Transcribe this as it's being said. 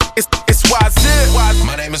It's Wazir.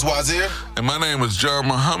 My name is Wazir. And my name is John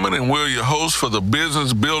Muhammad, and we're your hosts for the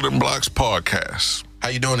Business Building Blocks podcast. How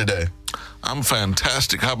you doing today? I'm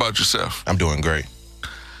fantastic. How about yourself? I'm doing great.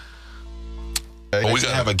 We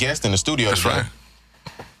have a guest in the studio. That's today. right.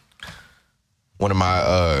 One of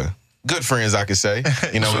my good friends, I could say.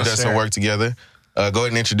 You know, we done some work together. Go ahead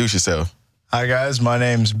and introduce yourself. Hi, guys. My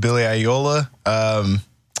name's Billy Ayola.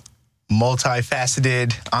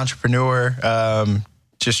 Multifaceted entrepreneur.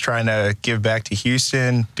 Just trying to give back to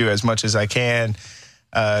Houston, do as much as I can.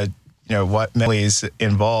 What Melly is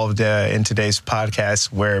involved in today's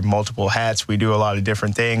podcast, wear multiple hats. We do a lot of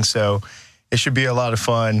different things. So it should be a lot of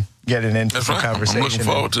fun getting into That's the right. conversation. I'm looking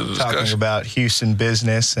forward to the discussion. Talking about Houston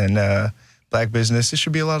business and Black business. It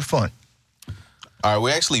should be a lot of fun. All right,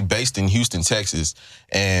 we're actually based in Houston, Texas.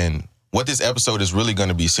 And what this episode is really going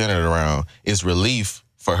to be centered around is relief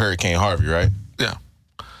for Hurricane Harvey, right? Yeah.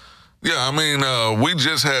 Yeah, I mean, we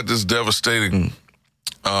just had this devastating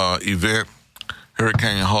event,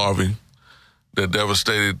 Hurricane Harvey, that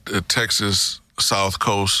devastated the Texas South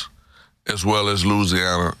Coast as well as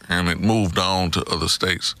Louisiana, and it moved on to other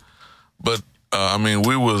states. But,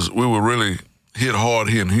 we were really hit hard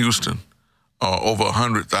here in Houston. Over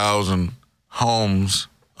 100,000 homes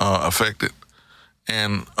affected.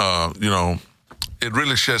 And, it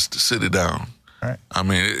really shuts the city down. Right. I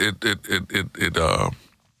mean, it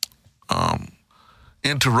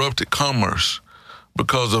interrupted commerce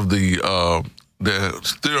because of the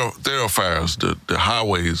thoroughfares, the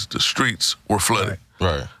highways, the streets were flooded.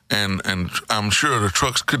 Right. And I'm sure the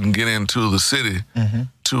trucks couldn't get into the city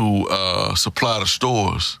to supply the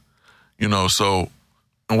stores, so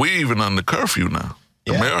and we even under curfew now.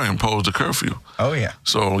 The mayor imposed a curfew. Oh, yeah.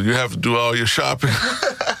 So you have to do all your shopping.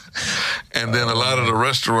 And then a lot of the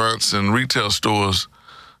restaurants and retail stores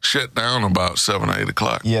shut down about 7 or 8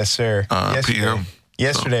 o'clock. Yes, sir. PM.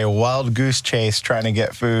 Yesterday, a wild goose chase trying to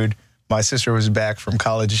get food. My sister was back from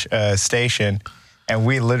College Station, and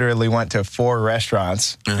we literally went to 4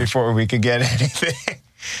 restaurants before we could get anything.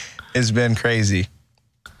 It's been crazy.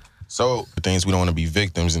 So, things we don't want to be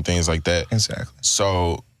victims and things like that. Exactly.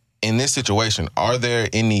 So, in this situation, are there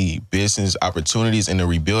any business opportunities in the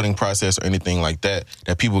rebuilding process or anything like that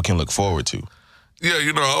people can look forward to? Yeah,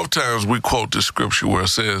 oftentimes we quote the scripture where it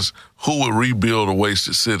says, who will rebuild the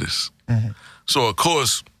wasted cities? Mm-hmm. So, of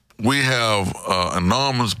course, we have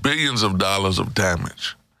enormous billions of dollars of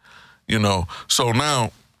damage, So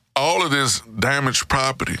now, all of this damaged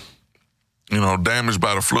property, damaged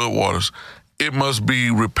by the floodwaters, it must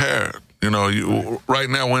be repaired. Right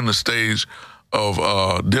now we're in the stage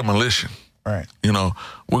of demolition. Right.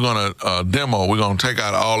 We're going to demo. We're going to take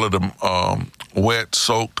out all of the wet,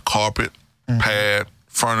 soaked carpet, pad,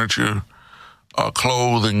 furniture,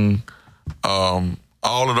 clothing.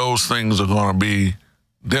 All of those things are going to be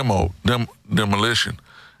demolition.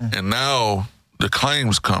 And now the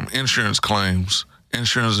claims come, insurance claims,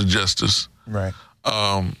 insurance adjusters. Right.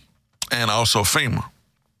 And also FEMA.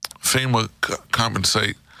 FEMA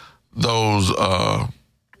compensate those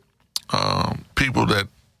people that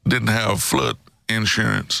didn't have flood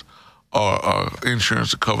insurance or insurance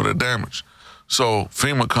to cover the damage. So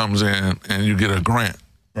FEMA comes in and you get a grant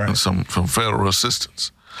and some federal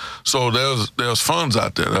assistance. So there's funds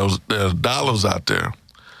out there. There's dollars out there.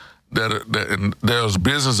 And there's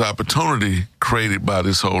business opportunity created by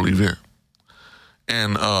this whole event.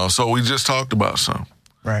 And so we just talked about some.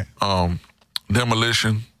 Right.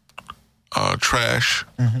 Demolition, trash,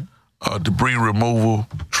 debris removal,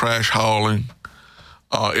 trash hauling,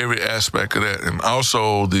 every aspect of that. And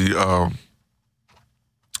also the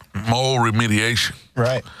mold remediation.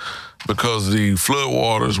 Right. Because the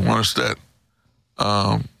floodwaters, once that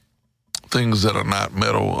things that are not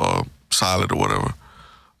metal or solid or whatever,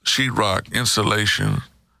 sheetrock, insulation,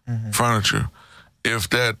 furniture, if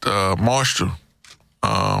that moisture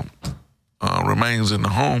remains in the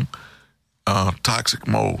home, toxic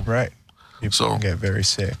mold. Right. People can get very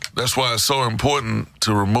sick. That's why it's so important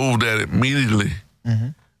to remove that immediately,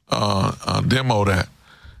 demo that,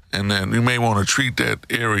 and then you may want to treat that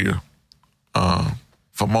area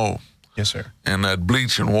for mold. Yes, sir. And that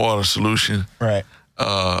bleach and water solution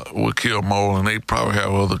will kill mold, and they probably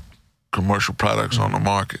have other commercial products on the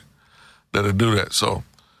market that'll do that. So,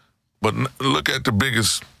 but look at the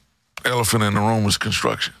biggest elephant in the room is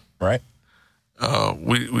construction. Right.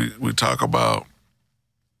 We talk about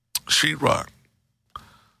sheetrock,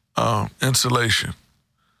 insulation,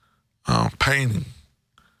 painting,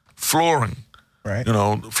 flooring. Right.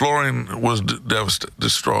 Flooring was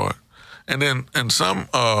destroyed. And then in some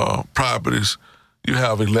properties, you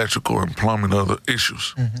have electrical and plumbing other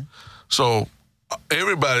issues. So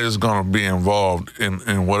everybody is going to be involved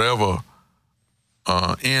in whatever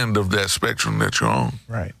end of that spectrum that you're on.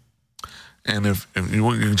 Right. And if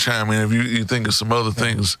you can chime in, if you think of some other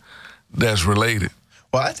things that's related.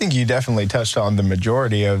 Well, I think you definitely touched on the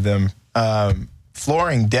majority of them.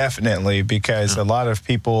 Flooring, definitely, because a lot of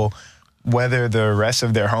people, whether the rest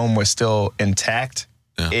of their home was still intact,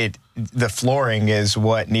 the flooring is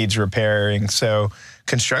what needs repairing. So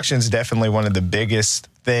construction is definitely one of the biggest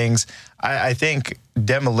things. I think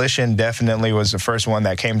demolition definitely was the first one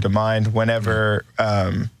that came to mind whenever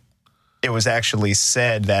it was actually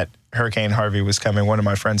said that Hurricane Harvey was coming. One of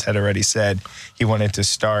my friends had already said he wanted to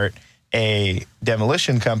start a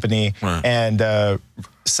demolition company and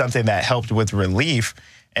something that helped with relief.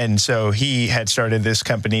 And so he had started this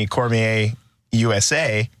company, Cormier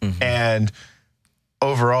USA, and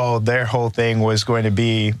overall their whole thing was going to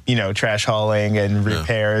be, trash hauling and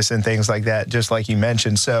repairs and things like that, just like you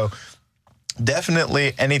mentioned. So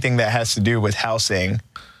definitely anything that has to do with housing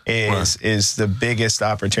is the biggest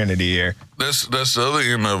opportunity here. That's the other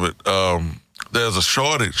end of it. There's a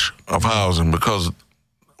shortage of housing because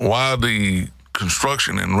while the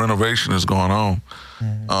construction and renovation is going on,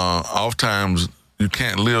 oftentimes you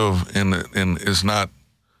can't live in it's not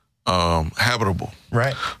habitable.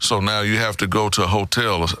 Right. So now you have to go to a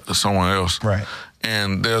hotel or somewhere else. Right.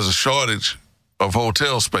 And there's a shortage of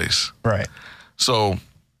hotel space. Right. So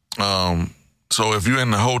so if you're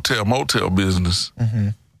in the hotel motel business,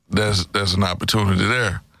 there's an opportunity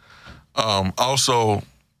there. Also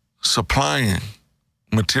supplying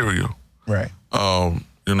material. Right.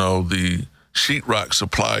 The sheetrock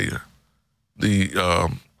supplier, the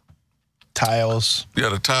tiles. Yeah,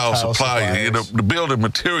 the tile supplier, the building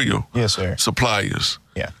material. Yes, sir. Suppliers.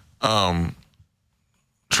 Yeah.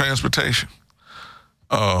 Transportation.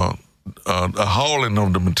 The hauling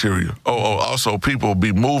of the material. Also people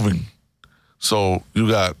be moving. So you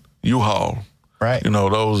got U-Haul. Right.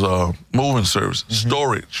 Those moving services.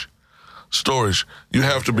 Storage. You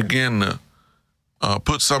have to begin to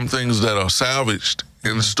put some things that are salvaged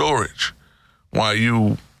in storage while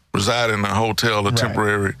you reside in a hotel or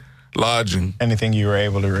temporary lodging. Anything you were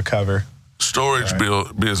able to recover. Storage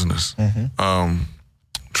business.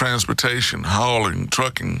 Transportation, hauling,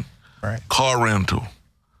 trucking, car rental,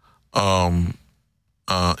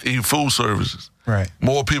 food services. Right.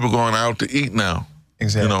 More people going out to eat now.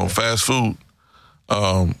 Exactly. Fast food,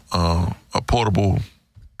 portable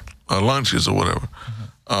lunches or whatever.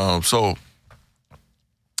 So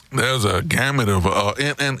there's a gamut of,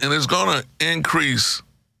 and it's going to increase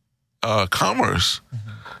commerce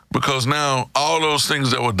because now all those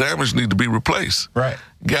things that were damaged need to be replaced. Right.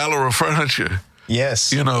 Gallery furniture. Yes.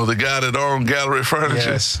 The guy that owned Gallery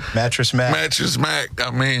Furniture. Yes. Mattress Mac. Mattress Mac.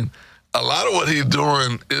 I mean, a lot of what he's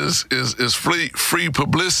doing is free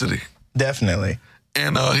publicity. Definitely.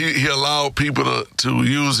 And he allowed people to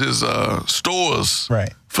use his stores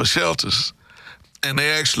for shelters. And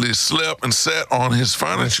they actually slept and sat on his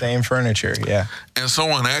furniture. The same furniture, yeah. And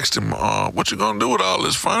someone asked him, what you going to do with all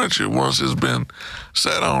this furniture once it's been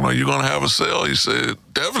sat on? Are you going to have a sale? He said,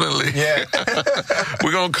 definitely. Yeah.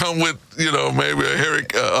 We're going to come with, maybe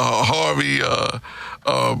a Harvey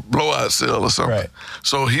blowout sale or something. Right.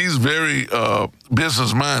 So he's very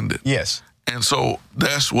business-minded. Yes. And so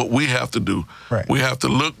that's what we have to do. Right. We have to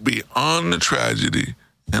look beyond the tragedy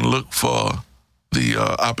and look for the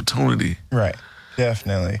opportunity. Right.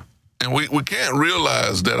 Definitely. And we can't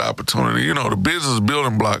realize that opportunity. The Business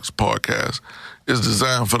Building Blocks podcast is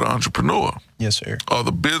designed for the entrepreneur. Yes, sir. Or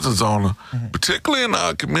the business owner, particularly in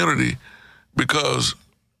our community, because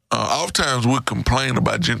oftentimes we complain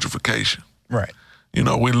about gentrification. Right.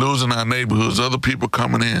 We're losing our neighborhoods, other people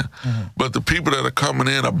coming in. But the people that are coming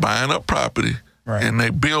in are buying up property and they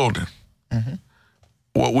building.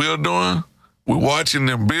 What we're doing, we're watching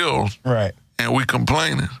them build and we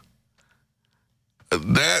complaining.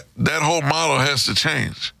 That whole model has to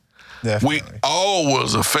change. Definitely. We all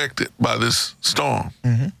was affected by this storm.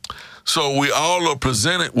 So we all are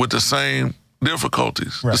presented with the same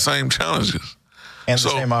difficulties, the same challenges. And the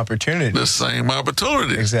same opportunity. The same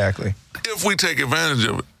opportunity. Exactly. If we take advantage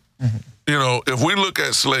of it. If we look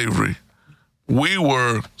at slavery, we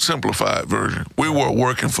were simplified version. We were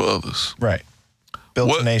working for others. Right.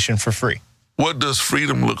 Built a nation for free. What does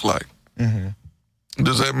freedom look like?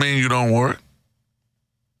 Does that mean you don't work?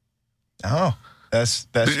 Oh, that's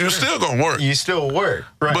You're still gonna work. You still work,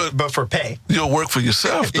 right? But for pay. You'll work for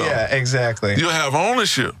yourself, though. Yeah, exactly. You'll have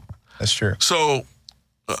ownership. That's true. So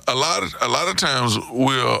a lot of times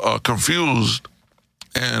we're confused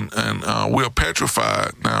and we're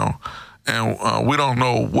petrified now, and we don't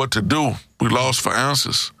know what to do. We lost for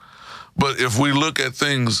answers. But if we look at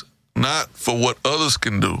things not for what others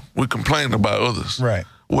can do. We complain about others, Right.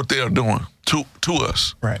 what they are doing to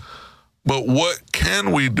us. Right. But what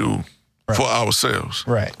can we do for ourselves?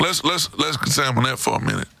 Right. Let's examine that for a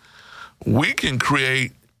minute. We can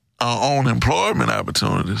create our own employment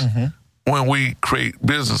opportunities when we create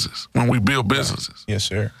businesses, when we build businesses. Yes,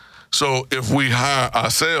 sir. So if we hire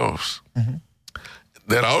ourselves,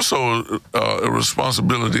 that also a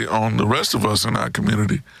responsibility on the rest of us in our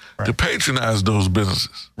community to patronize those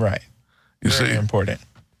businesses. Right. You Very see? important.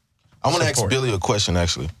 I want to ask Support. Billy a question,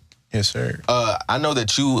 actually. Yes, sir. I know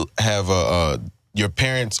that you have your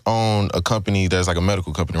parents own a company that's like a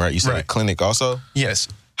medical company, right? You said a Right. clinic also. Yes.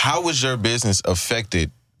 How was your business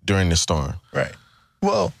affected during the storm? Right.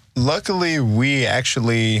 Well, luckily we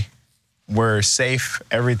actually were safe.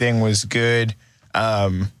 Everything was good.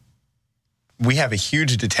 We have a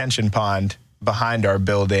huge detention pond behind our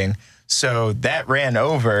building. So that ran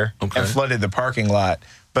over and flooded the parking lot,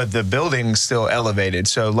 but the building's still elevated.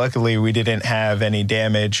 So luckily we didn't have any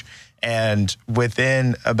damage. And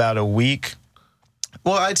within about a week,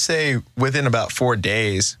 well, I'd say within about 4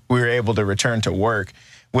 days, we were able to return to work,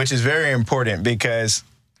 which is very important because,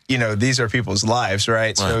 you know, these are people's lives,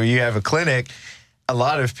 right? So you have a clinic, a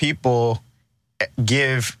lot of people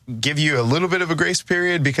give you a little bit of a grace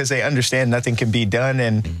period because they understand nothing can be done,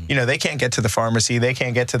 and you know, they can't get to the pharmacy, they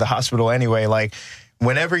can't get to the hospital anyway. Like,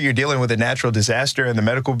 whenever you're dealing with a natural disaster in the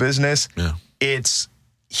medical business, it's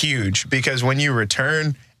huge because when you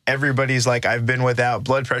return, everybody's like, I've been without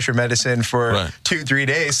blood pressure medicine for 2-3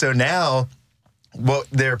 days. So now what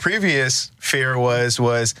their previous fear was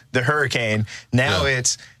the hurricane. Now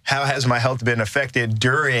it's, how has my health been affected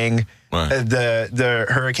during the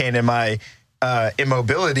hurricane and my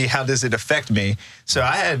immobility? How does it affect me? So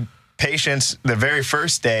I had patients the very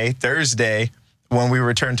first day, Thursday, when we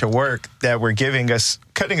returned to work, that were cutting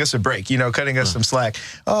us a break, you know, cutting us some slack.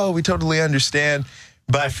 Oh, we totally understand.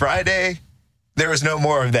 By Friday, there was no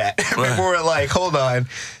more of that. People were like, hold on,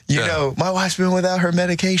 you know, my wife's been without her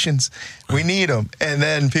medications. We need them. And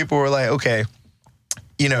then people were like, okay,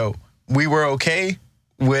 you know, we were okay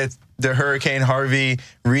with the Hurricane Harvey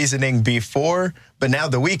reasoning before, but now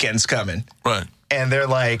the weekend's coming. Right. And they're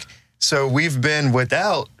like, so we've been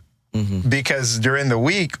without because during the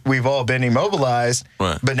week we've all been immobilized,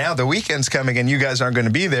 but now the weekend's coming and you guys aren't going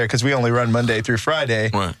to be there because we only run Monday through Friday.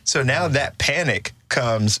 So now that panic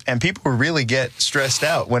comes and people really get stressed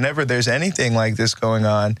out whenever there's anything like this going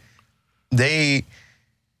on. They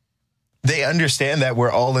understand that we're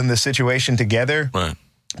all in the situation together.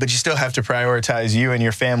 But you still have to prioritize you and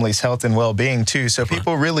your family's health and well-being, too. So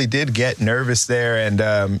people really did get nervous there.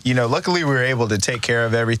 And, you know, luckily we were able to take care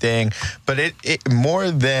of everything. But it more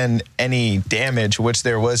than any damage, which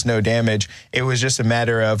there was no damage, it was just a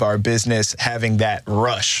matter of our business having that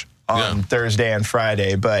rush on Thursday and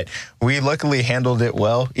Friday. But we luckily handled it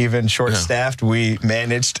well. Even short-staffed, we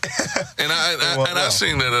managed. And I've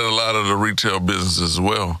seen that at a lot of the retail businesses as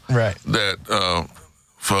well. That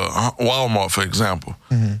for Walmart, for example,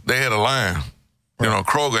 they had a line. You know,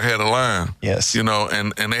 Kroger had a line. You know,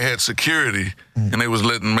 and they had security, and they was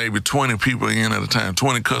letting maybe 20 people in at a time,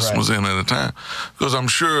 20 customers in at a time. Because I'm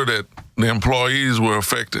sure that the employees were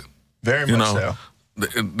affected. Very much so.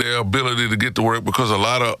 Their ability to get to work, because a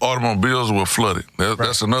lot of automobiles were flooded.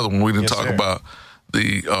 That's another one we didn't talk about.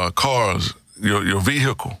 The cars, your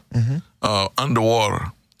vehicle,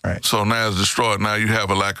 underwater. So now it's destroyed. Now you have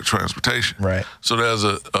a lack of transportation. So there's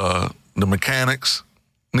the mechanics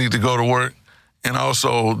need to go to work, and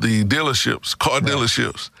also the dealerships, car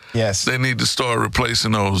dealerships. They need to start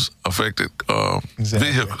replacing those affected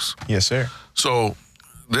vehicles. Yes, sir. So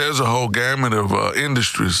there's a whole gamut of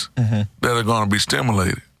industries that are going to be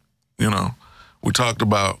stimulated. You know, we talked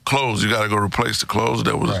about clothes. You got to go replace the clothes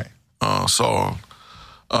that was soiled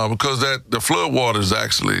because the flood water is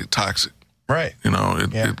actually toxic. You know,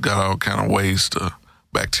 it got all kind of waste,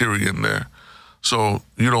 bacteria in there. So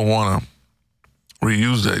you don't want to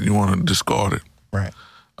reuse that. You want to discard it.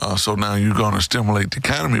 So now you're going to stimulate the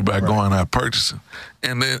economy by going out purchasing.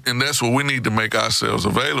 And that's what we need to make ourselves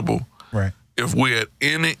available. If we're at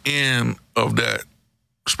any end of that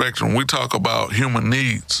spectrum, we talk about human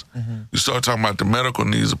needs. You start talking about the medical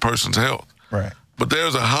needs of a person's health. But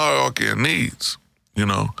there's a hierarchy of needs, you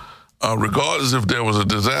know, regardless if there was a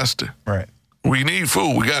disaster. We need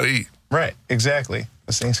food. We got to eat. Exactly.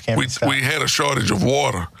 Those things can't be stopped. We had a shortage of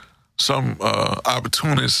water. Some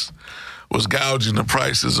opportunists was gouging the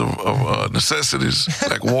prices of necessities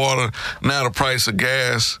like water. Now the price of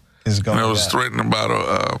gas is going up. It was threatening about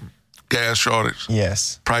a gas shortage.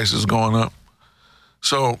 Prices going up.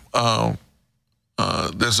 So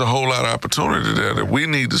there's a whole lot of opportunity there that we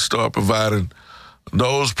need to start providing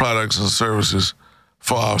those products and services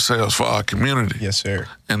for ourselves, for our community. Yes, sir.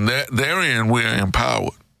 And therein we're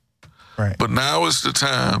empowered. Right. But now is the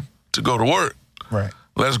time to go to work. Right.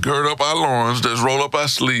 Let's gird up our loins, let's roll up our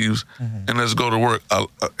sleeves, and let's go to work.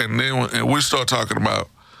 And then when we start talking about,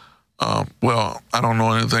 well, I don't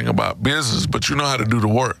know anything about business, but you know how to do the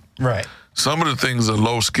work. Right. Some of the things are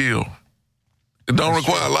low skill. It don't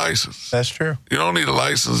require a license. That's true. You don't need a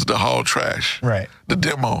license to haul trash. Right. The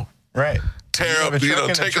demo. Right. Tear up,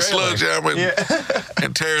 take a sledgehammer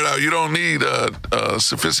and tear it out. You don't need a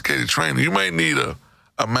sophisticated training. You may need a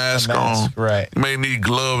mask on. Right. You may need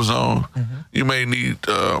gloves on. You may need,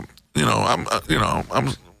 I'm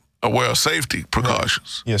aware of safety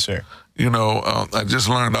precautions. Yes, sir. I just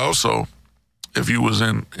learned also, if you was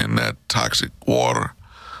in that toxic water,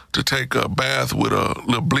 to take a bath with a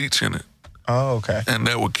little bleach in it. Oh, okay. And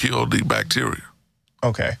that would kill the bacteria.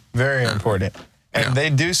 Okay. Very important. And they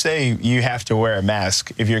do say you have to wear a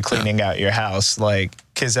mask if you're cleaning out your house,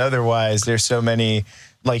 because otherwise there's so many,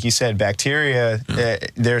 like you said, bacteria.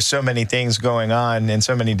 There's so many things going on and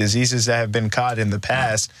so many diseases that have been caught in the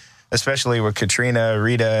past, especially with Katrina,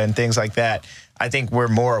 Rita, and things like that. I think we're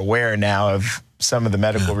more aware now of some of the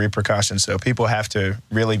medical repercussions, so people have to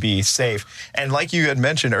really be safe. And like you had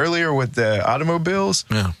mentioned earlier with the automobiles,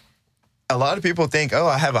 a lot of people think,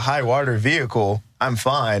 I have a high water vehicle, I'm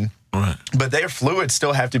fine. Right. But their fluids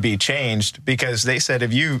still have to be changed, because they said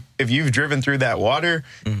if you've driven through that water,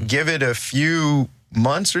 give it a few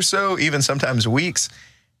months or so, even sometimes weeks,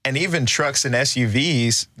 and even trucks and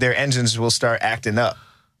SUVs, their engines will start acting up.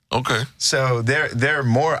 Okay. So there are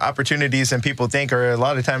more opportunities than people think, or a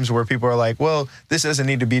lot of times where people are like, well, this doesn't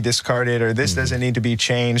need to be discarded, or this doesn't need to be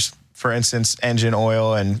changed. For instance, engine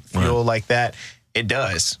oil and fuel like that. It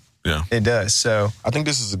does. Yeah. It does. So I think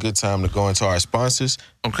this is a good time to go into our sponsors.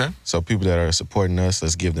 Okay. So people that are supporting us,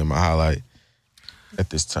 let's give them a highlight at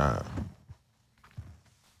this time.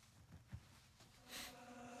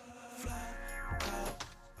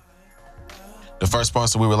 The first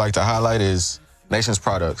sponsor we would like to highlight is Nations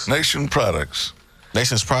Products. Nation Products.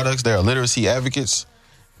 Nations Products, they're literacy advocates.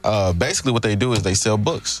 Basically what they do is they sell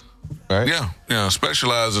books, right? Yeah,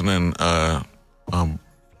 specializing in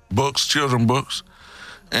books, children books.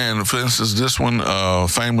 And for instance, this one,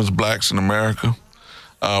 Famous Blacks in America.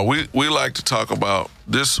 We like to talk about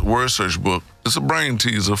this word search book. It's a brain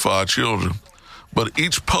teaser for our children, but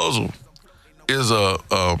each puzzle is a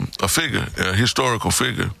figure, a historical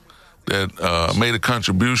figure that made a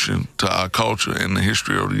contribution to our culture and the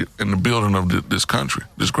history of the building of this country,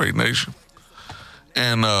 this great nation.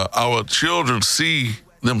 And our children see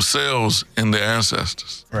themselves in their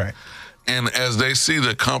ancestors. right. And as they see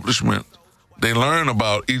the accomplishment, they learn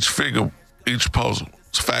about each figure, each puzzle,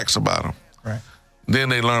 facts about them. Right. Then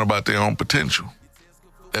they learn about their own potential.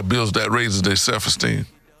 That raises their self-esteem.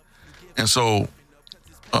 And so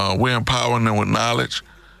we're empowering them with knowledge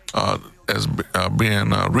as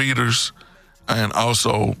being readers, and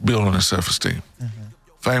also building their self-esteem.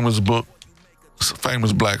 Famous book,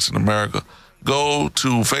 Famous Blacks in America. Go to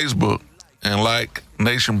Facebook and like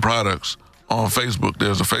Nation Products on Facebook.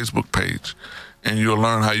 There's a Facebook page. And you'll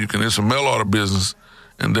learn how you can, it's a mail order business,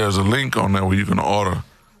 and there's a link on there where you can order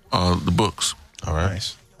the books. All right.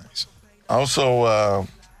 Nice. Also,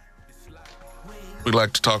 we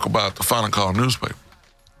like to talk about the Final Call newspaper.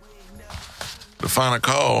 The Final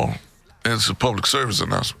Call is a public service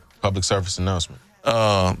announcement. Public service announcement.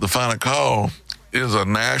 The Final Call is a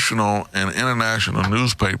national and international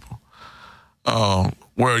newspaper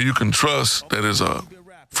where you can trust that is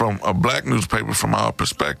from a black newspaper from our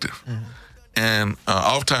perspective. And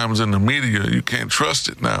oftentimes in the media, you can't trust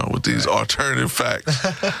it now with these alternative facts,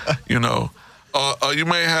 Or you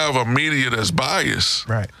may have a media that's biased,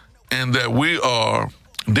 Right. and that we are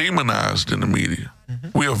demonized in the media.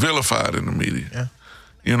 We are vilified in the media.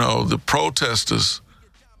 Yeah. The protesters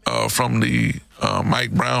from the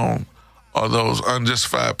Mike Brown or those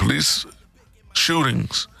unjustified police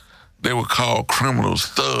shootings, they were called criminals,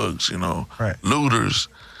 thugs, Right. looters.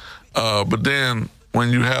 But then when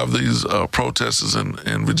you have these protesters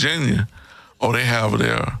in Virginia, they have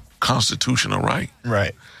their constitutional right.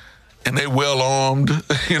 Right. And they well armed,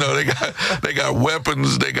 they got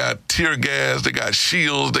weapons, they got tear gas, they got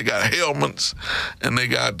shields, they got helmets, and they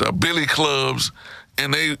got billy clubs,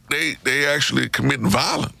 and they actually committing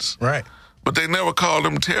violence. Right. But they never call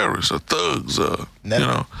them terrorists or thugs,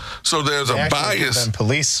 Never. So there's They a actually give bias. them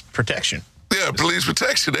police protection. Yeah, police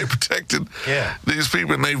protection. They protected Yeah. these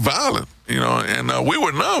people, and they violent, and we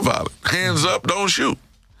were nonviolent. Hands up, don't shoot.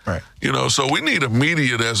 Right. So we need a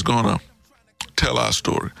media that's gonna tell our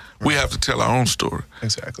story. We have to tell our own story.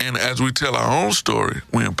 Exactly. And as we tell our own story,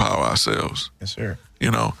 we empower ourselves. Yes, sir.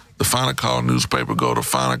 You know, the Final Call newspaper, go to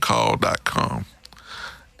finalcall.com.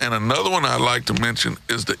 And another one I'd like to mention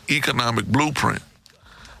is the Economic Blueprint.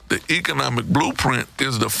 The Economic Blueprint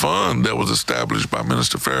is the fund that was established by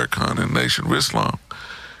Minister Farrakhan and Nation of Islam.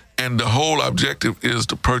 And the whole objective is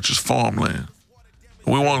to purchase farmland.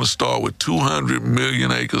 We want to start with 200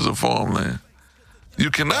 million acres of farmland. You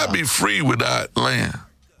cannot be free without land.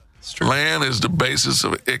 Land is the basis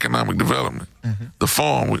of economic development. The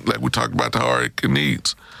farm, like we talked about the hierarchy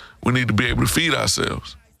needs, we need to be able to feed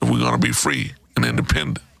ourselves if we're going to be free and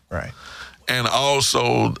independent. Right. And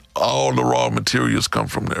also, all the raw materials come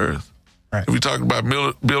from the earth. Right. If we talk about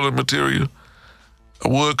building material,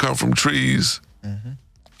 wood come from trees,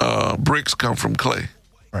 bricks come from clay.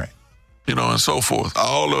 Right. You know, and so forth.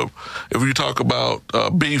 If you talk about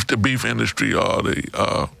beef, the beef industry, or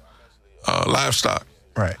the livestock,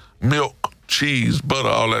 Right. milk, cheese, butter,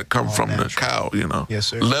 all that come from natural. the cow, you know. Yes,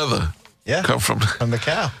 sir. Leather come from the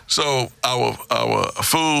cow. So our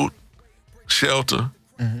food, shelter,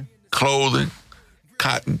 clothing,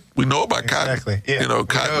 cotton. We know about cotton. Exactly. Yeah. You know, We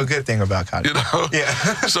cotton. know a good thing about cotton. You know? Yeah.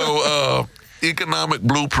 So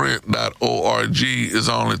economicblueprint.org is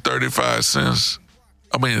only 35 cents.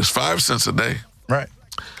 I mean, it's 5 cents a day, Right.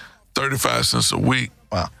 35 cents a week,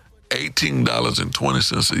 Wow.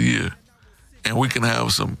 $18.20 a year. And we can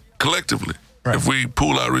have some, collectively, Right. if we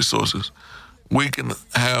pool our resources, we can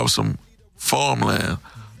have some farmland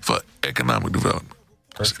for economic development.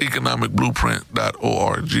 It's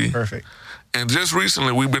economicblueprint.org. Perfect. And just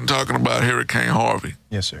recently, we've been talking about Hurricane Harvey.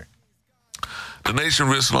 Yes, sir. The Nation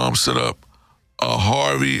of Islam set up a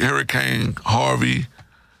Hurricane Harvey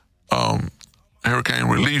Hurricane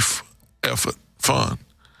Relief Effort Fund.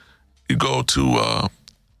 You go to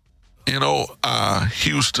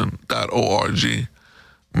noihouston.org,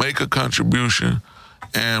 make a contribution,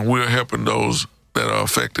 and we're helping those that are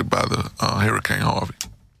affected by the Hurricane Harvey.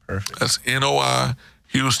 Perfect. That's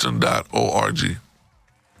noihouston.org.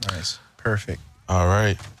 Nice. Perfect. All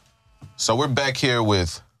right. So we're back here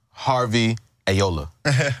with Harvey Ayola,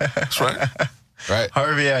 That's right. right?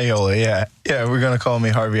 Harvey Ayola, yeah. Yeah, we're going to call me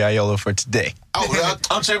Harvey Ayola for today. Oh,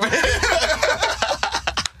 I'm tripping.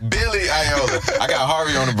 Billy Ayola. I got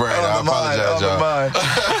Harvey on the brain. I apologize, y'all.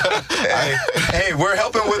 Hey, we're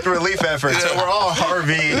helping with the relief effort, so we're all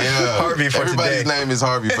Harvey for Everybody's today. name is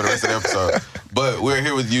Harvey for the rest of the episode. But we're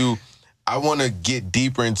here with you. I want to get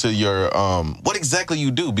deeper into your what exactly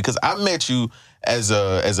you do, because I met you as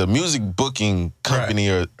a music booking company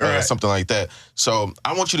or something like that. So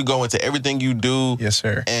I want you to go into everything you do. Yes,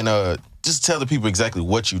 sir. And just tell the people exactly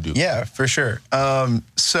what you do. Yeah, for sure.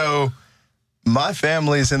 So my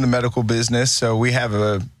family's in the medical business, so we have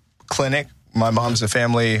a clinic. My mom's a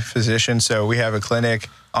family physician, so we have a clinic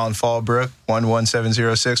on Fallbrook,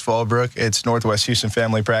 11706 Fallbrook. It's Northwest Houston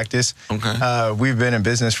Family Practice. Okay. We've been in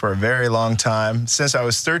business for a very long time. Since I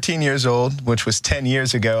was 13 years old, which was 10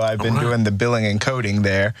 years ago, I've been doing the billing and coding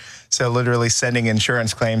there. So literally sending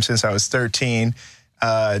insurance claims since I was 13.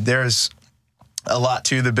 There's a lot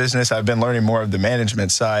to the business. I've been learning more of the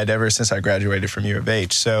management side ever since I graduated from U of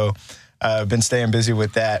H. So I've been staying busy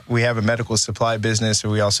with that. We have a medical supply business,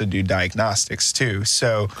 and we also do diagnostics too.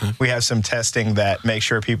 So we have some testing that makes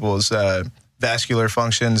sure people's vascular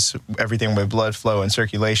functions, everything with blood flow and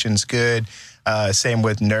circulation's good. Same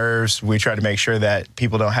with nerves. We try to make sure that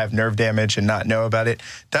people don't have nerve damage and not know about it.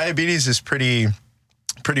 Diabetes is pretty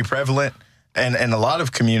prevalent. And in a lot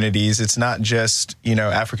of communities, it's not just,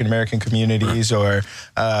 African-American communities or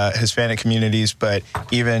Hispanic communities, but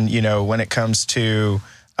even, when it comes to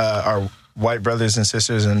our white brothers and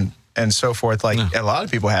sisters and so forth, a lot of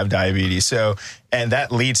people have diabetes. So, and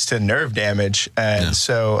that leads to nerve damage. And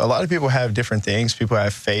so a lot of people have different things. People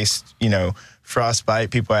have faced, frostbite.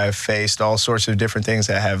 People have faced all sorts of different things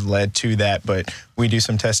that have led to that, but we do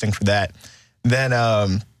some testing for that. Then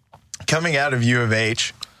coming out of U of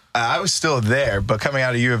H, I was still there, but coming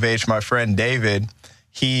out of U of H, my friend David,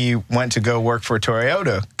 he went to go work for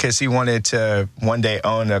Toyota because he wanted to one day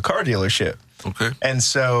own a car dealership. Okay. And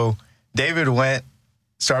so David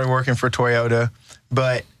started working for Toyota,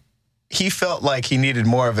 but he felt like he needed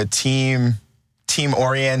more of a team-oriented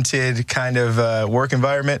kind of work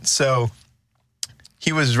environment. So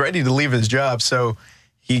he was ready to leave his job. So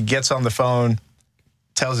he gets on the phone,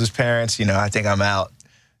 tells his parents, I think I'm out.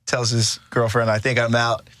 Tells his girlfriend, I think I'm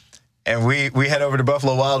out. And we head over to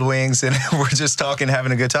Buffalo Wild Wings, and we're just talking,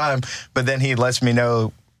 having a good time. But then he lets me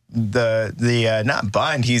know the not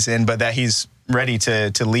bind he's in, but that he's ready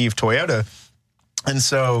to leave Toyota. And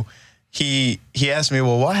so he asked me,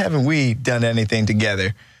 well, why haven't we done anything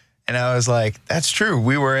together? And I was like, that's true.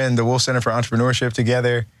 We were in the Wolf Center for Entrepreneurship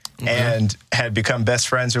together and had become best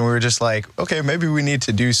friends. And we were just like, okay, maybe we need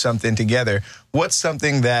to do something together. What's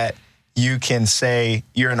something that you can say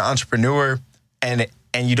you're an entrepreneur and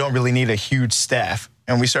you don't really need a huge staff?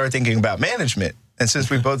 And we started thinking about management. And since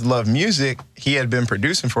we both love music, he had been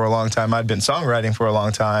producing for a long time. I'd been songwriting for a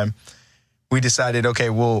long time. We decided, okay,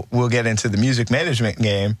 we'll get into the music management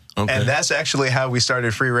game. Okay. And that's actually how we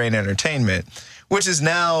started Free Reign Entertainment, which is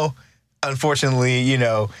now, unfortunately,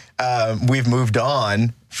 we've moved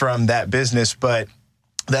on from that business. But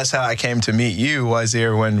that's how I came to meet you,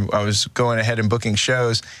 Wazir, when I was going ahead and booking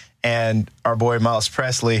shows. And our boy Miles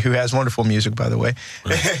Presley, who has wonderful music, by the way,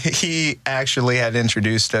 he actually had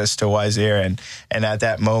introduced us to Wazir. And at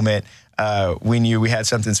that moment, we knew we had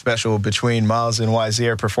something special between Miles and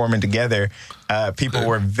Wazir performing together. People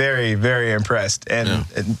were very, very impressed. And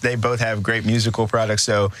they both have great musical products.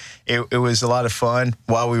 So it was a lot of fun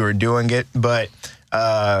while we were doing it. But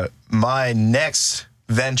my next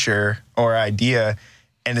venture or idea,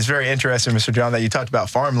 and it's very interesting, Mr. John, that you talked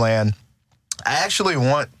about farmland. I actually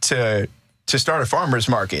want to start a farmer's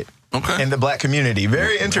market in the Black community.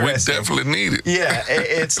 Very interesting. We definitely need it. Yeah,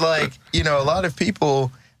 it's like, a lot of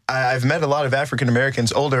people, I've met a lot of African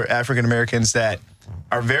Americans, older African Americans that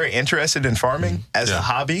are very interested in farming as a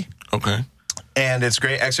hobby. Okay. And it's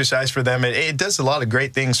great exercise for them. It does a lot of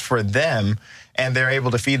great things for them, and they're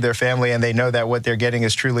able to feed their family, and they know that what they're getting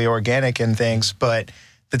is truly organic and things. But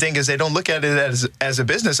the thing is, they don't look at it as a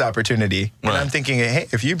business opportunity. Right. And I'm thinking, hey,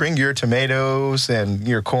 if you bring your tomatoes and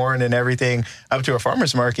your corn and everything up to a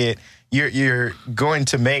farmer's market, you're going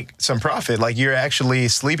to make some profit. Like, you're actually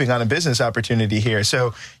sleeping on a business opportunity here.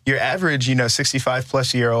 So your average,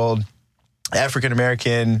 65-plus-year-old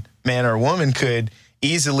African-American man or woman could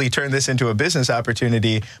easily turn this into a business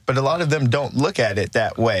opportunity, but a lot of them don't look at it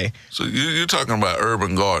that way. So you're talking about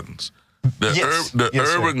urban gardens. Yes,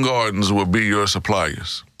 urban gardens will be your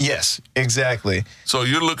suppliers. Yes, exactly. So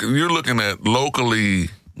you're looking at locally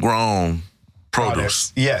grown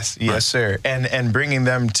produce. Yes, sir. And bringing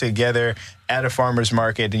them together at a farmer's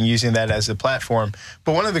market and using that as a platform.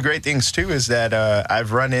 But one of the great things too is that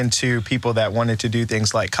I've run into people that wanted to do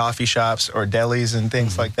things like coffee shops or delis and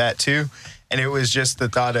things like that too. And it was just the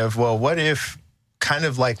thought of, well, what if kind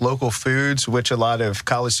of like local foods, which a lot of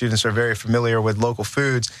college students are very familiar with local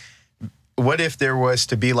foods, what if there was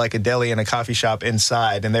to be like a deli and a coffee shop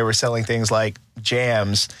inside, and they were selling things like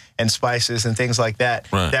jams and spices and things like that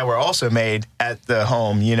that were also made at the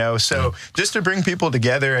home, So just to bring people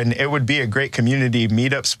together, and it would be a great community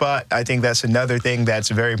meetup spot. I think that's another thing that's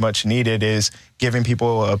very much needed, is giving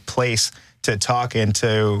people a place to talk and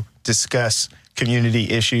to discuss community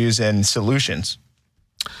issues and solutions.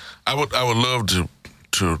 I would love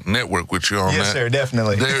to network with you on that. Yes, sir,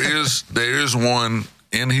 definitely. There is one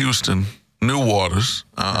in Houston. New Waters.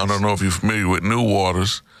 I don't know if you're familiar with New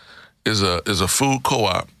Waters. Is a food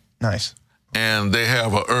co-op. Nice. And they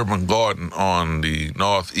have an urban garden on the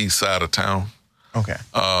northeast side of town. Okay.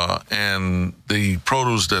 And the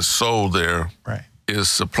produce that's sold there is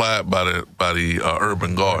supplied by the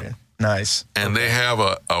urban garden. Nice. And they have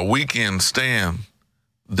a weekend stand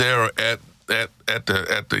there at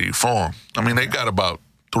the farm. I mean, they got about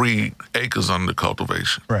 3 acres under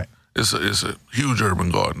cultivation. Right. It's a huge urban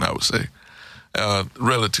garden, I would say.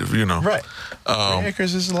 Relative, Right. 3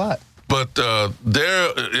 acres is a lot. But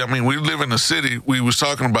we live in a city. We was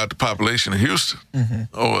talking about the population of Houston.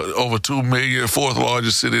 Over 2 million, 4th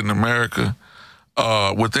largest city in America.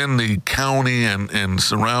 Within the county and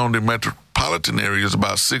surrounding metropolitan areas,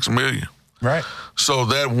 about 6 million. Right. So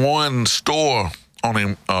that one store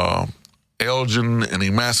on Elgin and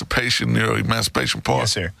Emancipation, near Emancipation Park.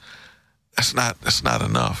 Yes, sir. That's not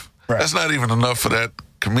enough. Right. That's not even enough for that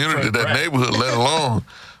community, that neighborhood, let alone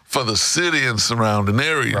for the city and surrounding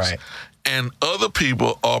areas. Right. And other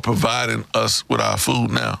people are providing us with our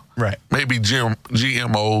food now. Right. Maybe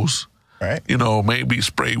GMOs. Right. Maybe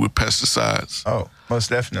sprayed with pesticides. Oh,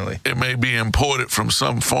 most definitely. It may be imported from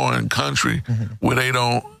some foreign country where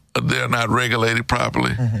they're not regulated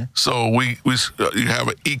properly. So you have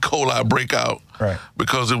an E. coli breakout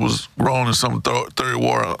because it was grown in some third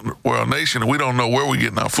world nation, and we don't know where we're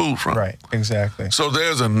getting our food from. Right, exactly. So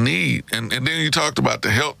there's a need. And then you talked about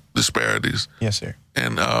the health disparities. Yes, sir.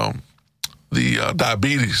 And the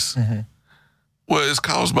diabetes. Well, it's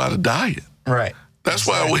caused by the diet. Right. That's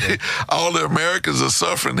why all the Americans are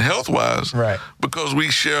suffering health-wise. Right. Because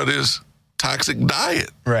we share this toxic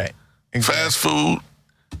diet. Right. Exactly. Fast food,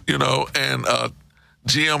 and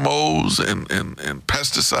GMOs and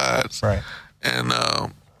pesticides. Right. And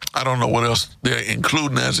I don't know what else they're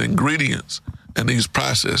including as ingredients in these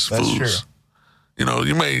processed foods. True. You know,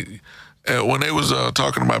 you may, when they was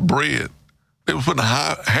talking about bread, they were putting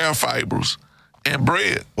hair fibers in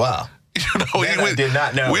bread. Wow. You know, I did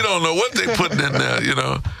not know. We don't know what they putting in there, you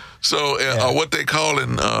know. So, what they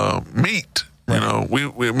calling meat, you know,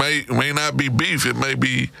 we may not be beef. It may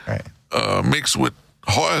be mixed with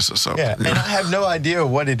horse or something. Yeah, and I have no idea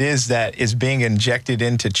what it is that is being injected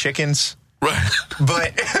into chickens. Right.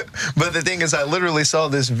 But the thing is, I literally saw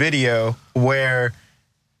this video where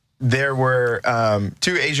there were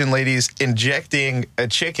 2 Asian ladies injecting a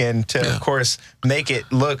chicken to, of course, make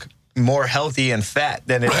it look more healthy and fat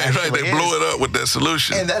than it actually is. Right, they blow it up with that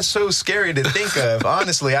solution. And that's so scary to think of.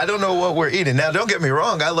 Honestly, I don't know what we're eating. Now, don't get me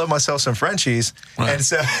wrong. I love myself some Frenchies. Right. And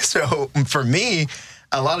so for me,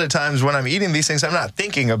 a lot of times when I'm eating these things, I'm not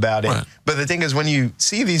thinking about it. Right. But the thing is, when you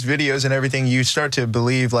see these videos and everything, you start to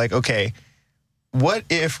believe, like, okay, what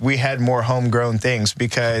if we had more homegrown things?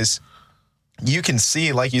 Because you can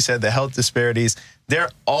see, like you said, the health disparities,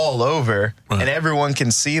 they're all over, and everyone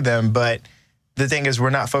can see them, but the thing is,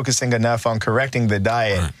 we're not focusing enough on correcting the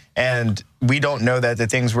diet, and we don't know that the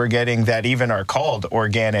things we're getting that even are called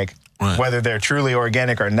organic, whether they're truly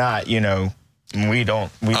organic or not, you know, we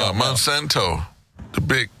don't know. Monsanto, the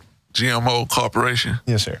big GMO corporation,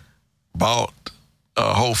 yes, sir, bought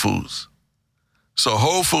Whole Foods. So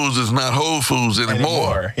Whole Foods is not Whole Foods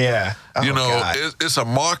anymore. Yeah. Oh, you know, it's a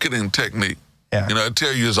marketing technique. Yeah. You know, I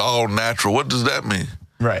tell you it's all natural. What does that mean?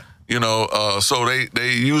 Right. You know, so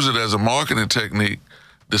they use it as a marketing technique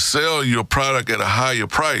to sell your product at a higher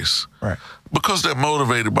price. Right. Because they're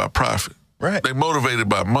motivated by profit. Right. They're motivated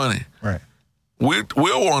by money. Right. We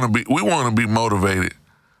want to be motivated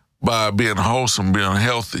by being wholesome, being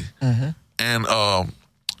healthy, and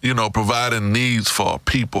you know, providing needs for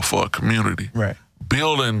people, for a community. Right.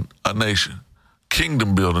 Building a nation,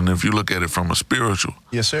 kingdom building, if you look at it from a spiritual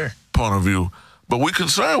point of view. But we're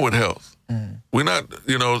concerned with health. We're not,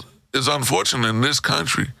 you know, it's unfortunate in this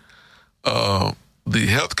country, the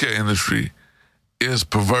healthcare industry is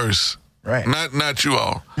perverse. Right. Not you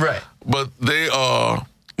all. Right. But they are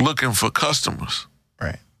looking for customers.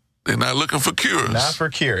 Right. They're not looking for cures. Not for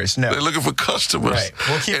cures, no. They're looking for customers. Right.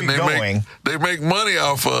 We'll keep and it going. They make money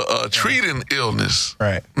off of treating illness.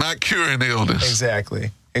 Right. Not curing illness.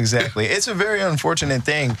 Exactly. It's a very unfortunate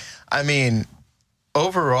thing. I mean,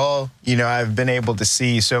 overall, you know, I've been able to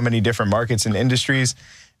see so many different markets and industries,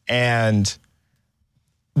 and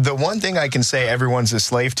the one thing I can say everyone's a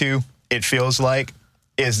slave to, it feels like,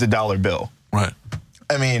 is the dollar bill. Right.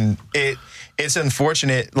 I mean, it's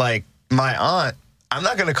unfortunate. Like, my aunt, I'm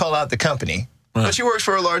not going to call out the company, but she works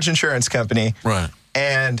for a large insurance company. Right.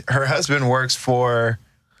 And her husband works for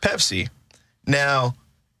Pepsi. Now,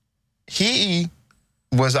 he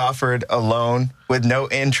was offered a loan with no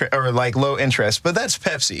interest, or like low interest, but that's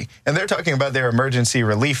Pepsi. And they're talking about their emergency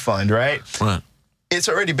relief fund, right? Right. It's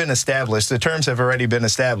already been established. The terms have already been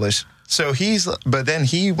established. So but then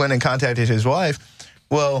he went and contacted his wife.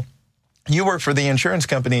 Well, you work for the insurance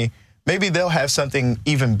company. Maybe they'll have something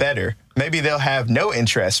even better. Maybe they'll have no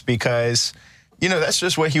interest because, you know, that's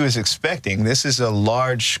just what he was expecting. This is a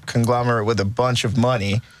large conglomerate with a bunch of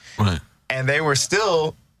money. Right. And they were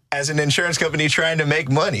still, as an insurance company, trying to make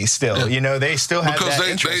money still. Yeah. You know, they still have that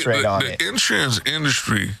interest rate on it. The insurance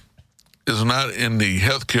industry is not in the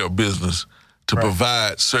healthcare business to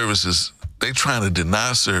provide services. They trying to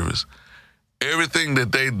deny service. Everything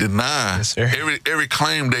that they deny, every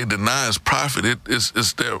claim they deny is profit.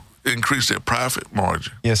 It's their increase their profit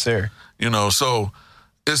margin. Yes, sir. You know, so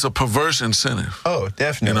it's a perverse incentive. Oh,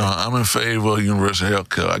 definitely. You know, I'm in favor of universal health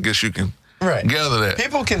care. I guess you can gather that.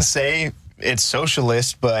 People can say it's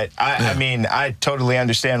socialist, but I mean, I totally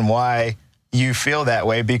understand why you feel that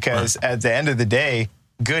way because at the end of the day,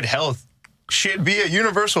 good health should be a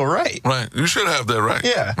universal right. Right. You should have that right.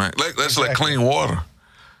 Yeah. Right. That's like clean water.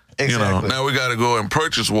 Exactly. You know, now we got to go and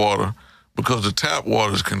purchase water because the tap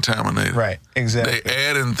water is contaminated. Right, exactly. They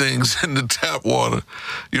add in things in the tap water,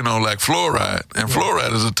 you know, like fluoride. And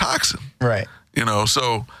fluoride is a toxin. Right. You know,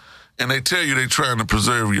 so, and they tell you they're trying to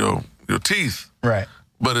preserve your teeth. Right.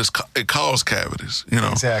 But it causes cavities, you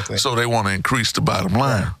know. Exactly. So they want to increase the bottom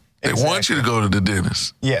line. Right. They want you to go to the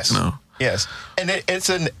dentist. Yes. You know? Yes. And it's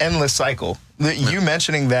an endless cycle. You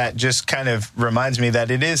mentioning that just kind of reminds me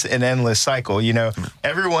that it is an endless cycle. You know,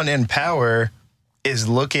 everyone in power is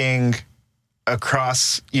looking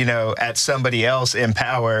across, you know, at somebody else in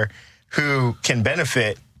power who can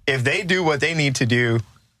benefit if they do what they need to do.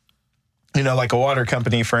 You know, like a water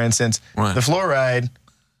company, for instance, the fluoride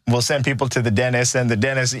will send people to the dentist, and the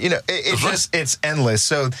dentist, you know, it's endless.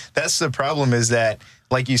 So that's the problem, is that,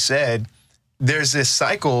 like you said, there's this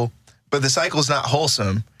cycle, but the cycle's not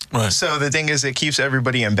wholesome. Right. So the thing is, it keeps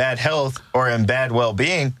everybody in bad health or in bad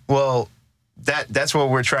well-being. Well, that's what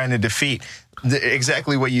we're trying to defeat.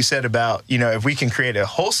 Exactly what you said about, if we can create a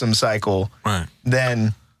wholesome cycle, Right.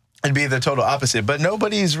 then it'd be the total opposite. But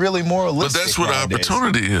nobody's really moralistic. But that's where nowadays. the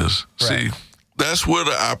opportunity is. Right. See, that's where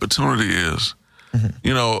the opportunity is.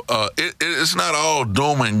 It's not all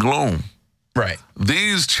doom and gloom. Right.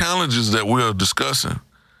 These challenges that we're discussing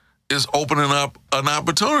is opening up an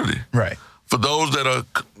opportunity Right. for those that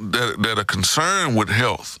are concerned with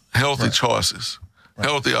health, healthy choices,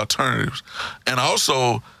 healthy alternatives, and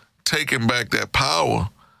also taking back that power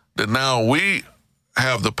that now we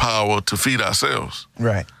have the power to feed ourselves.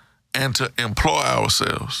 Right. And to employ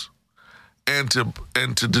ourselves, and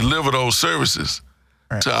to deliver those services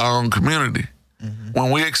to our own community. Mm-hmm.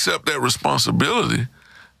 When we accept that responsibility,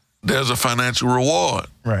 there's a financial reward.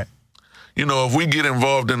 Right. If we get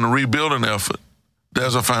involved in the rebuilding effort,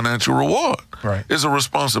 there's a financial reward. Right. It's a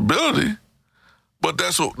responsibility, but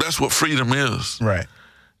that's what freedom is. Right.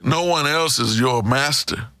 No one else is your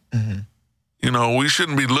master. Mm-hmm. We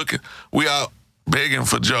shouldn't be we out begging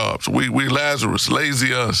for jobs. We Lazarus,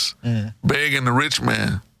 lazy us, begging the rich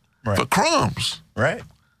man for crumbs. Right.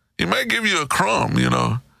 He may give you a crumb,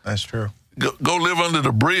 That's true. Go live under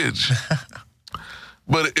the bridge.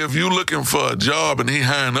 But if you're looking for a job and he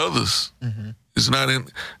hiring others,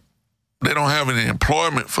 they don't have any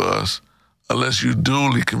employment for us unless you're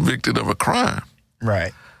duly convicted of a crime.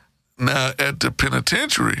 Right. Now, at the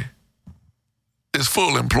penitentiary, it's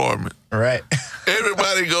full employment. Right.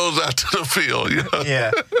 Everybody goes out to the field.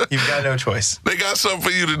 Yeah. You've got no choice. They got something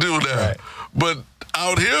for you to do now. Right. But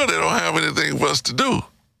out here, they don't have anything for us to do.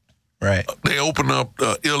 Right. They open up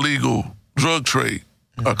illegal drug trade,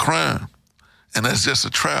 a crime, and that's just a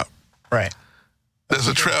trap. Right. That's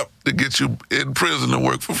a trap to get you in prison to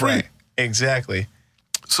work for free. Right. Exactly.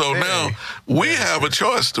 So now we have a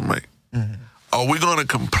choice to make. Mm-hmm. Are we going to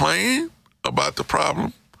complain about the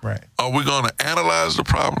problem? Right. Are we going to analyze the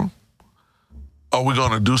problem? Are we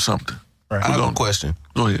going to do something? Right. I have a question.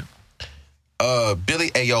 Go ahead.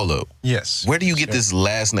 Billy Ayolo. Yes. Where do you get this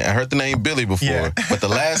last name? I heard the name Billy before, but the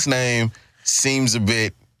last name seems a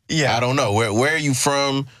bit, I don't know. Where are you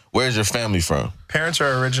from? Where's your family from? Parents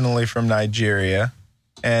are originally from Nigeria,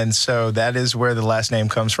 and so that is where the last name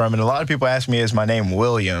comes from. And a lot of people ask me, is my name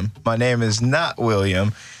William? My name is not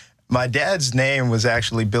William. My dad's name was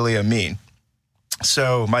actually Billy Amin.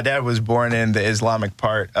 So my dad was born in the Islamic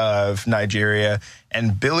part of Nigeria,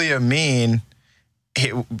 and Billy Amin,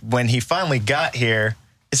 when he finally got here,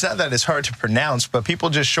 it's not that it's hard to pronounce, but people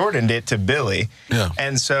just shortened it to Billy. Yeah.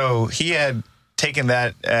 And so he had taken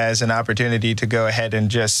that as an opportunity to go ahead and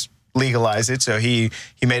just legalize it. So he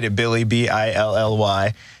made it Billy, Billy.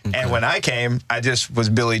 Okay. And when I came, I just was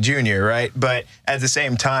Billy Jr., right? But at the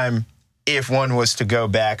same time, if one was to go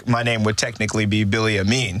back, my name would technically be Billy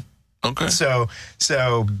Amin. Okay. So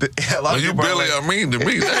a lot of people Billy Amin to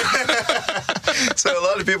me. So a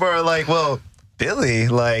lot of people are like, well, Billy,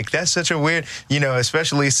 like, that's such a weird,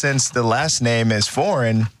 especially since the last name is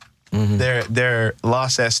foreign, they're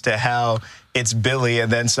lost as to how it's Billy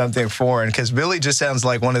and then something foreign. Because Billy just sounds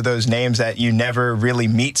like one of those names that you never really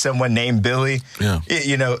meet someone named Billy. Yeah.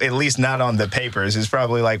 At least not on the papers. It's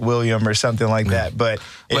probably like William or something like that. But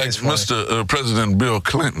like Mr. President Bill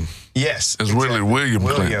Clinton. Yes. It's really William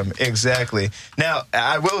Clinton. Exactly. Now,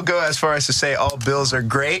 I will go as far as to say all Bills are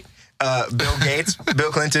great. Bill Gates,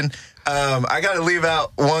 Bill Clinton. I got to leave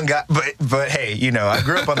out one guy, but hey, I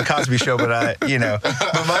grew up on the Cosby Show, but I'm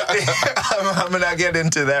gonna not get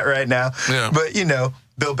into that right now. Yeah. But Bill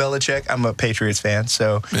Belichick, I'm a Patriots fan,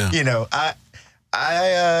 so I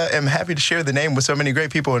am happy to share the name with so many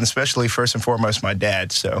great people, and especially first and foremost my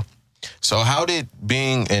dad. So how did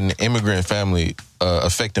being an immigrant family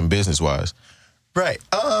affect them business wise? Right.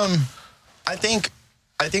 I think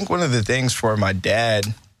one of the things for my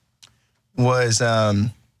dad was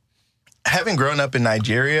having grown up in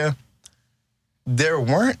Nigeria, there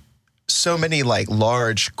weren't so many like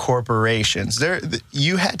large corporations.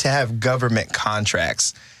 You had to have government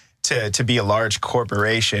contracts to be a large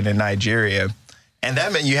corporation in Nigeria. And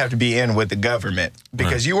that meant you have to be in with the government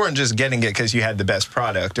because you weren't just getting it because you had the best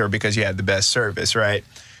product or because you had the best service, right?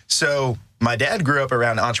 So my dad grew up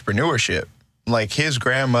around entrepreneurship. Like his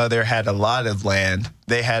grandmother had a lot of land.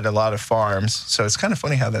 They had a lot of farms. So it's kind of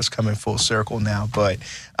funny how that's coming full circle now. But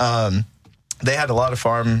they had a lot of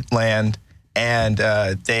farmland and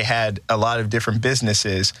they had a lot of different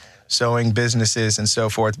businesses, sewing businesses and so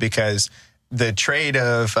forth, because the trade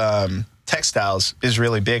of textiles is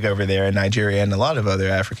really big over there in Nigeria and a lot of other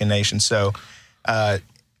African nations. So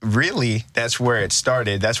really, that's where it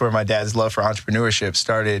started. That's where my dad's love for entrepreneurship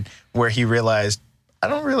started, where he realized I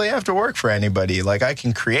don't really have to work for anybody. Like, I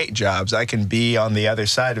can create jobs. I can be on the other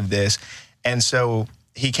side of this. And so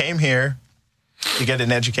he came here to get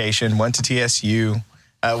an education, went to TSU,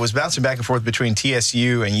 was bouncing back and forth between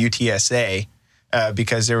TSU and UTSA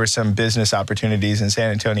because there were some business opportunities in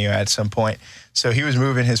San Antonio at some point. So he was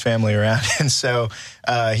moving his family around. And so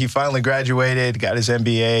he finally graduated, got his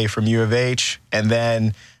MBA from U of H, and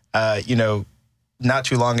then, not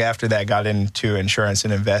too long after that, got into insurance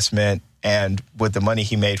and investment. And with the money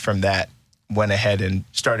he made from that, went ahead and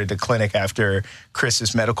started a clinic after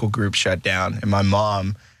Chris's medical group shut down. And my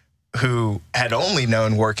mom, who had only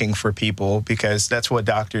known working for people, because that's what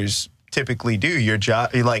doctors typically do. Your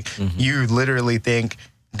job, you literally think,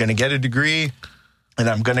 I'm going to get a degree and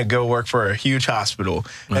I'm going to go work for a huge hospital.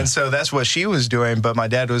 Mm. And so that's what she was doing. But my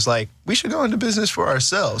dad was like, we should go into business for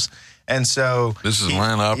ourselves. And so this is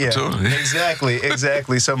land opportunity. Yeah,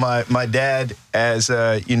 exactly. So my dad, as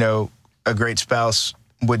a great spouse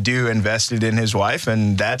would do, invested in his wife,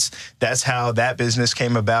 and that's how that business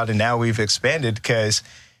came about. And now we've expanded because,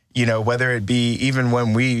 whether it be even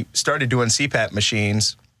when we started doing CPAP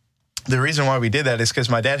machines, the reason why we did that is because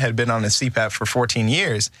my dad had been on a CPAP for 14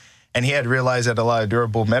 years, and he had realized that a lot of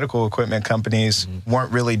durable medical equipment companies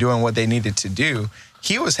weren't really doing what they needed to do.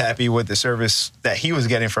 He was happy with the service that he was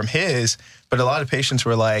getting from his, but a lot of patients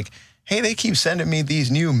were like, hey, they keep sending me these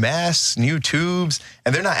new masks, new tubes,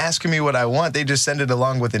 and they're not asking me what I want. They just send it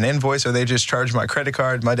along with an invoice, or they just charge my credit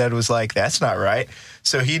card. My dad was like, that's not right.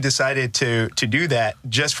 So he decided to do that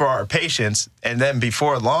just for our patients. And then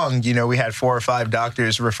before long, we had 4 or 5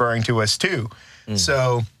 doctors referring to us too.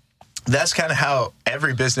 So that's kind of how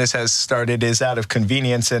every business has started, is out of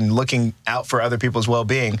convenience and looking out for other people's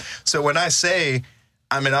well-being. So when I say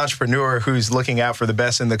I'm an entrepreneur who's looking out for the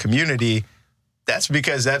best in the community, that's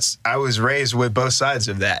because I was raised with both sides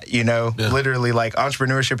of that, literally, like,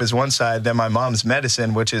 entrepreneurship is one side, then my mom's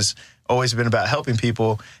medicine, which has always been about helping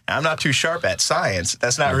people. And I'm not too sharp at science.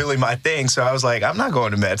 That's not really my thing. So I was like, I'm not going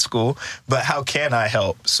to med school, but how can I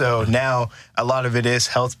help? So now a lot of it is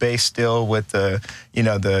health-based still, with the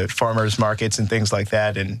farmers markets and things like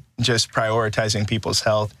that, and just prioritizing people's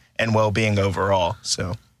health and well-being overall.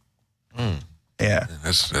 So, yeah.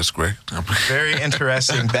 That's great. Very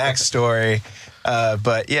interesting backstory.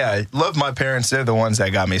 But yeah, love my parents. They're the ones that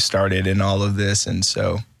got me started in all of this. And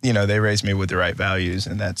so, they raised me with the right values,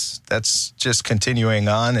 and that's just continuing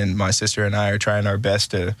on. And my sister and I are trying our best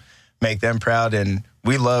to make them proud. And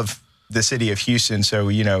we love the city of Houston. So,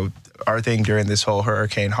 our thing during this whole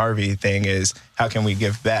Hurricane Harvey thing is, how can we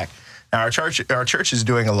give back? Now, our church is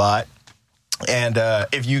doing a lot. And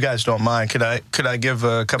if you guys don't mind, could I give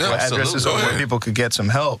a couple of addresses on where people could get some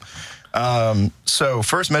help? So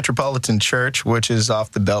First Metropolitan Church, which is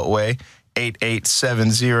off the Beltway,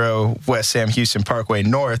 8870 West Sam Houston Parkway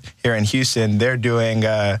North here in Houston. They're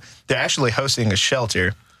actually hosting a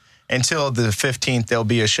shelter. Until the 15th, there'll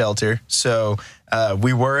be a shelter. So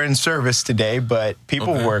we were in service today, but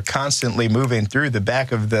people were constantly moving through the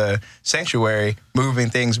back of the sanctuary, moving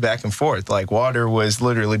things back and forth. Like, water was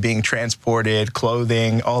literally being transported,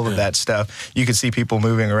 clothing, all of that stuff. You could see people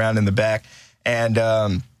moving around in the back.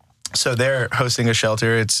 And so they're hosting a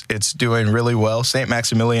shelter. It's doing really well. St.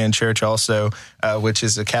 Maximilian Church also, which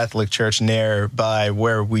is a Catholic church nearby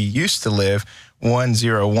where we used to live,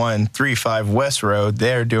 10135 West Road.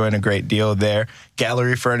 They're doing a great deal there.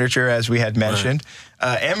 Gallery Furniture, as we had mentioned.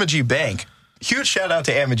 Amegy Bank. Huge shout out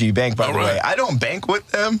to Amegy Bank, by the way. I don't bank with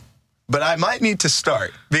them, but I might need to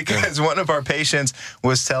start, because one of our patients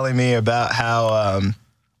was telling me about how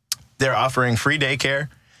they're offering free daycare.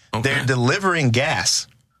 They're delivering gas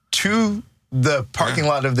to the parking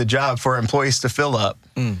lot of the job for employees to fill up,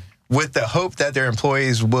 with the hope that their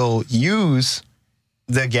employees will use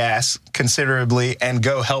the gas considerably and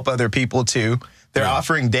go help other people too. They're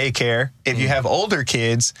offering daycare. If you have older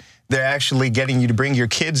kids, they're actually getting you to bring your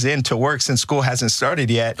kids in to work since school hasn't started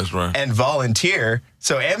yet. That's right. And volunteer.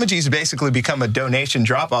 So Amegy's basically become a donation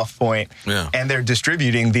drop-off point, and they're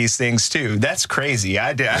distributing these things too. That's crazy.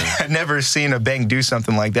 I've never seen a bank do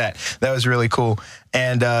something like that. That was really cool.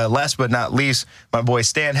 And last but not least, my boy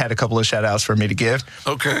Stan had a couple of shout-outs for me to give.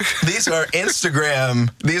 Okay. These are Instagram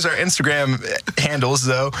handles,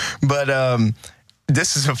 though. But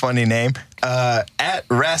this is a funny name. At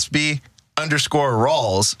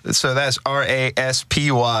Raspy_Rawls. So that's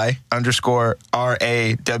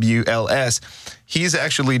RASPY_RAWLS. He's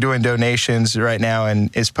actually doing donations right now and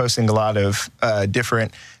is posting a lot of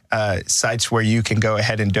different sites where you can go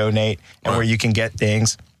ahead and donate and where you can get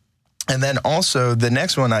things. And then also the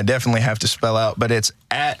next one I definitely have to spell out, but it's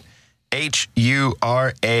at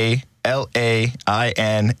HURALAINMO.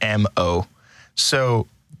 So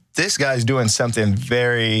this guy's doing something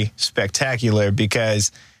very spectacular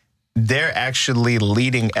because they're actually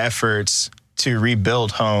leading efforts to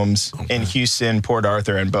rebuild homes in Houston, Port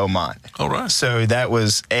Arthur, and Beaumont. All right. So that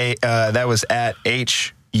was at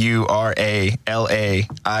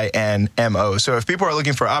HURALAINMO. So if people are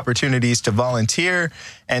looking for opportunities to volunteer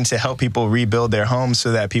and to help people rebuild their homes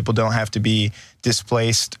so that people don't have to be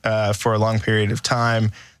displaced for a long period of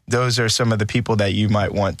time, those are some of the people that you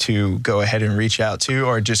might want to go ahead and reach out to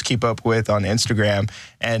or just keep up with on Instagram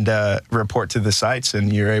and report to the sites,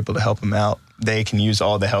 and you're able to help them out. They can use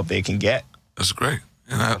all the help they can get. That's great.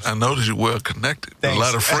 And I noticed you're well connected. Thanks. A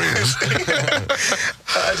lot of friends.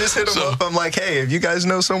 I just hit them up. I'm like, hey, if you guys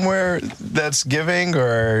know somewhere that's giving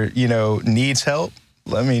or, needs help,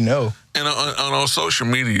 let me know. And on social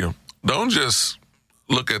media, don't just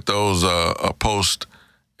look at those posts.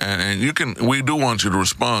 And we do want you to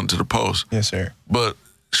respond to the post. Yes, sir. But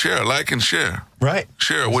share, like and share. Right.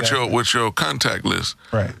 Share Exactly. with your contact list.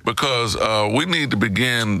 Right. Because we need to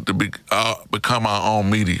begin to become our own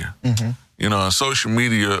media. Mm-hmm. And social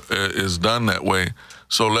media is done that way.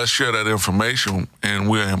 So let's share that information, and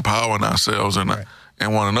we're empowering ourselves and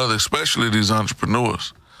one another, especially these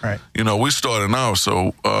entrepreneurs. Right. We starting out,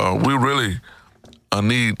 so we really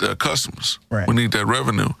need customers. Right. We need that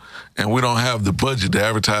revenue, and we don't have the budget, the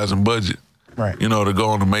advertising budget, right. To go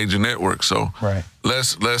on the major network. So right.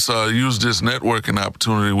 let's use this networking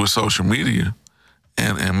opportunity with social media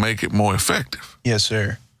and make it more effective. Yes,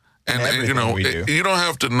 sir. And we do. you don't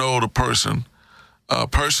have to know the person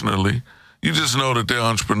personally. You just know that they're an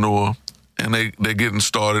entrepreneur and they're getting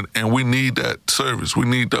started, and we need that service. We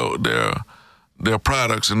need their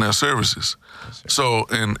products and their services. Yes, so,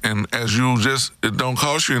 and as it don't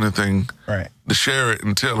cost you anything to share it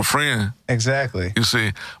and tell a friend. Exactly. You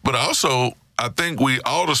see, but also I think we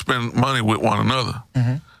ought to spend money with one another.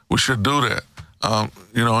 Mm-hmm. We should do that.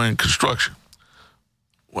 In construction.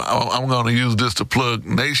 Well, I'm going to use this to plug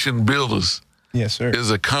Nation Builders. Yes, sir.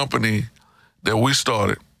 Is a company that we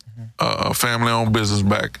started, a family-owned business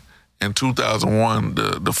back in 2001.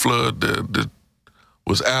 The flood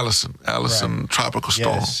was Allison tropical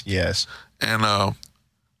storm. Yes. And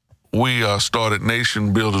we started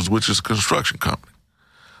Nation Builders, which is a construction company.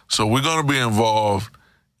 So we're going to be involved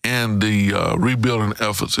in the rebuilding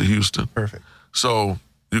efforts of Houston. Perfect. So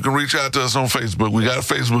you can reach out to us on Facebook. We got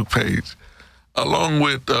a Facebook page. Along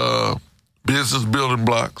with Business Building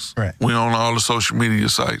Blocks. Right. We own all the social media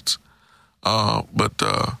sites. But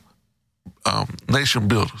Nation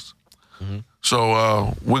Builders. Mm-hmm.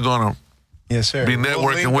 So we're going to be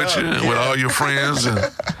networking with you and with all your friends and,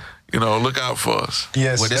 look out for us.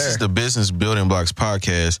 Yes, Well, this is the Business Building Blocks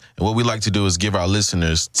podcast. And what we like to do is give our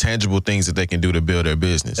listeners tangible things that they can do to build their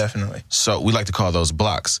business. Definitely. So we like to call those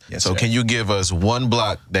blocks. Yes, so sir. can you give us one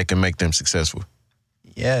block that can make them successful?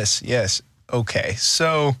 Yes. Okay,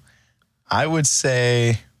 so I would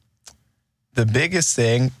say the biggest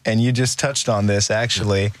thing, and you just touched on this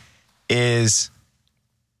actually, is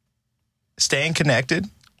staying connected.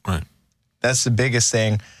 Right. That's the biggest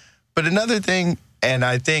thing. But another thing, and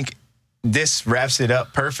I think this wraps it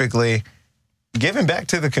up perfectly, giving back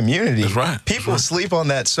to the community. That's right. People sleep on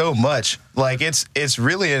that so much. Like it's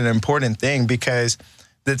really an important thing because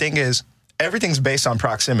the thing is, everything's based on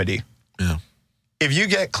proximity. Yeah. If you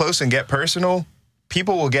get close and get personal,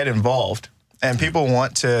 people will get involved and people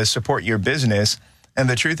want to support your business. And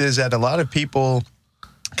the truth is that a lot of people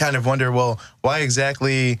kind of wonder, well, why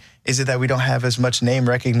exactly is it that we don't have as much name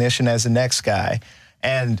recognition as the next guy?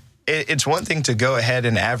 And it's one thing to go ahead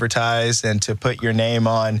and advertise and to put your name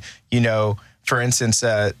on, for instance,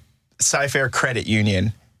 Cy-Fair Credit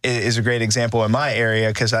Union is a great example in my area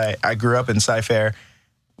because I grew up in Cy-Fair.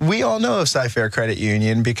 We all know of Cy-Fair Credit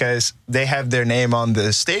Union because they have their name on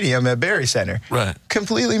the stadium at Barry Center. Right.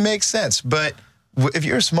 Completely makes sense. But if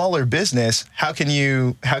you're a smaller business, how can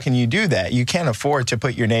you do that? You can't afford to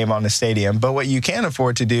put your name on the stadium. But what you can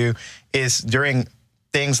afford to do is during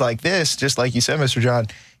things like this, just like you said, Mr. John,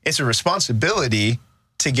 it's a responsibility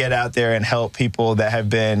to get out there and help people that have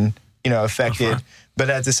been, affected. That's right. But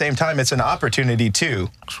at the same time, it's an opportunity too.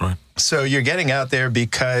 That's right. So you're getting out there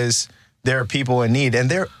because there are people in need, and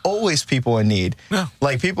there are always people in need. Yeah.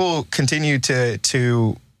 Like people continue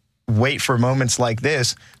to wait for moments like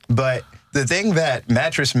this, but the thing that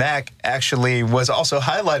Mattress Mac actually was also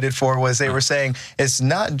highlighted for was they were saying it's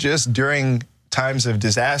not just during times of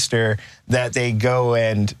disaster that they go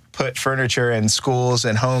and put furniture in schools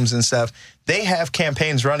and homes and stuff. They have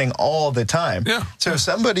campaigns running all the time. Yeah. So if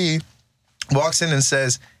somebody walks in and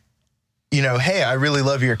says, hey, I really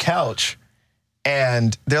love your couch,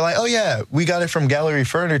 and they're like, oh, yeah, we got it from Gallery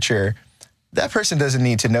Furniture. that person doesn't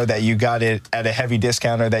need to know that you got it at a heavy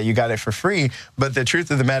discount or that you got it for free. But the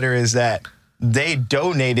truth of the matter is that they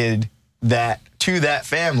donated that to that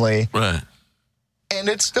family. Right. And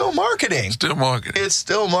it's still marketing. It's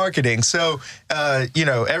still marketing. So,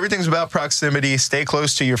 everything's about proximity. Stay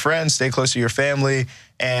close to your friends, stay close to your family,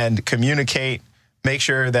 and communicate. Make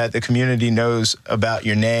sure that the community knows about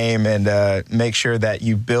your name, and make sure that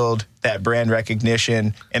you build that brand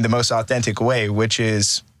recognition in the most authentic way, which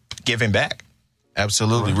is giving back.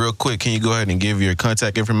 Absolutely. Real quick, can you go ahead and give your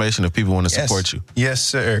contact information if people want to support you? Yes,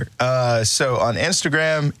 sir. So on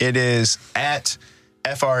Instagram, it is at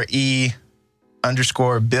FRE_Billy.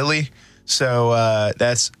 So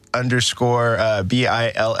that's _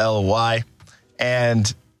 BILLY.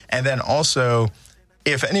 And then also,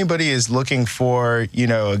 if anybody is looking for,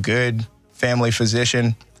 a good family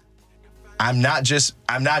physician, I'm not just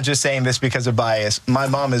saying this because of bias. My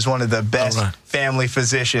mom is one of the best family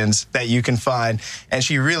physicians that you can find, and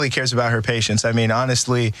she really cares about her patients. I mean,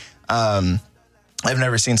 honestly, I've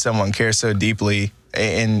never seen someone care so deeply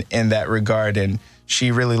in that regard, and she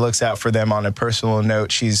really looks out for them on a personal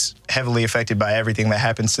note. She's heavily affected by everything that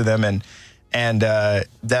happens to them, and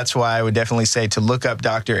that's why I would definitely say to look up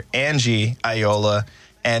Dr. Angie Ayola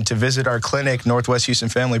and to visit our clinic, Northwest Houston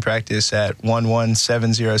Family Practice at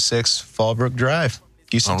 11706 Fallbrook Drive,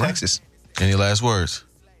 Houston, Texas. Any last words?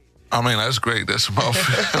 I mean, that's great. That's about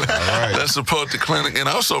Let's support the clinic and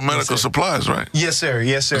also medical supplies, right? Yes, sir.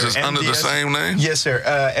 Yes, sir. Is this under the same name? Yes, sir.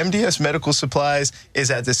 MDS Medical Supplies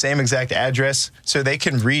is at the same exact address, so they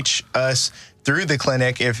can reach us through the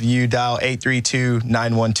clinic if you dial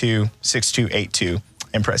 832-912-6282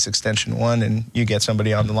 and press extension 1, and you get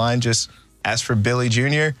somebody on the line. Just ask for Billy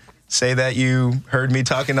Jr., say that you heard me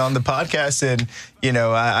talking on the podcast, and,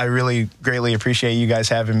 I really greatly appreciate you guys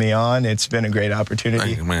having me on. It's been a great opportunity.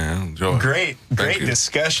 Thank you, man. Enjoy. Great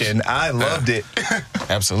discussion. I loved it.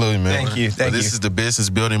 Absolutely, man. Thank you. This is the Business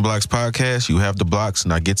Building Blocks podcast. You have the blocks,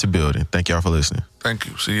 now get to building. Thank y'all for listening. Thank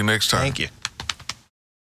you. See you next time. Thank you.